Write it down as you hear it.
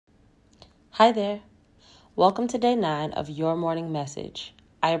Hi there. Welcome to day 9 of Your Morning Message.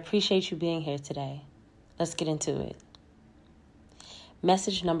 I appreciate you being here today. Let's get into it.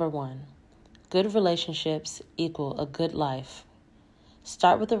 Message number 1. Good relationships equal a good life.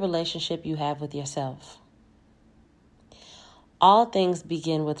 Start with the relationship you have with yourself. All things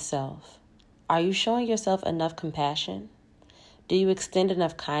begin with self. Are you showing yourself enough compassion? Do you extend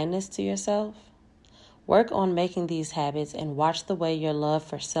enough kindness to yourself? Work on making these habits and watch the way your love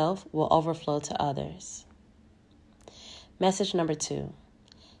for self will overflow to others. Message number 2.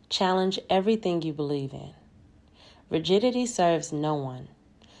 Challenge everything you believe in. Rigidity serves no one.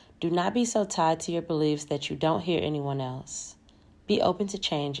 Do not be so tied to your beliefs that you don't hear anyone else. Be open to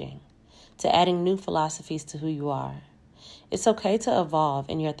changing, to adding new philosophies to who you are. It's okay to evolve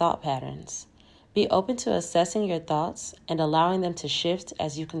in your thought patterns. Be open to assessing your thoughts and allowing them to shift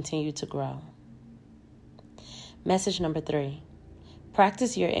as you continue to grow. Message number 3.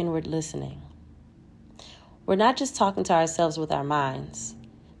 Practice your inward listening. We're not just talking to ourselves with our minds.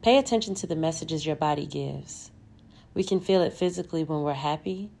 Pay attention to the messages your body gives. We can feel it physically when we're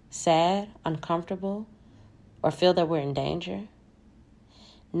happy, sad, uncomfortable, or feel that we're in danger.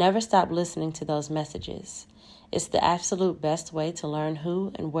 Never stop listening to those messages. It's the absolute best way to learn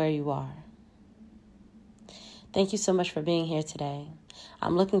who and where you are. Thank you so much for being here today.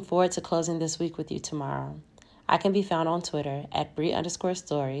 I'm looking forward to closing this week with you tomorrow. I can be found on Twitter at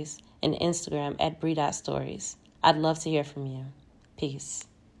Bree_stories and Instagram at Bree.stories. I'd love to hear from you. Peace.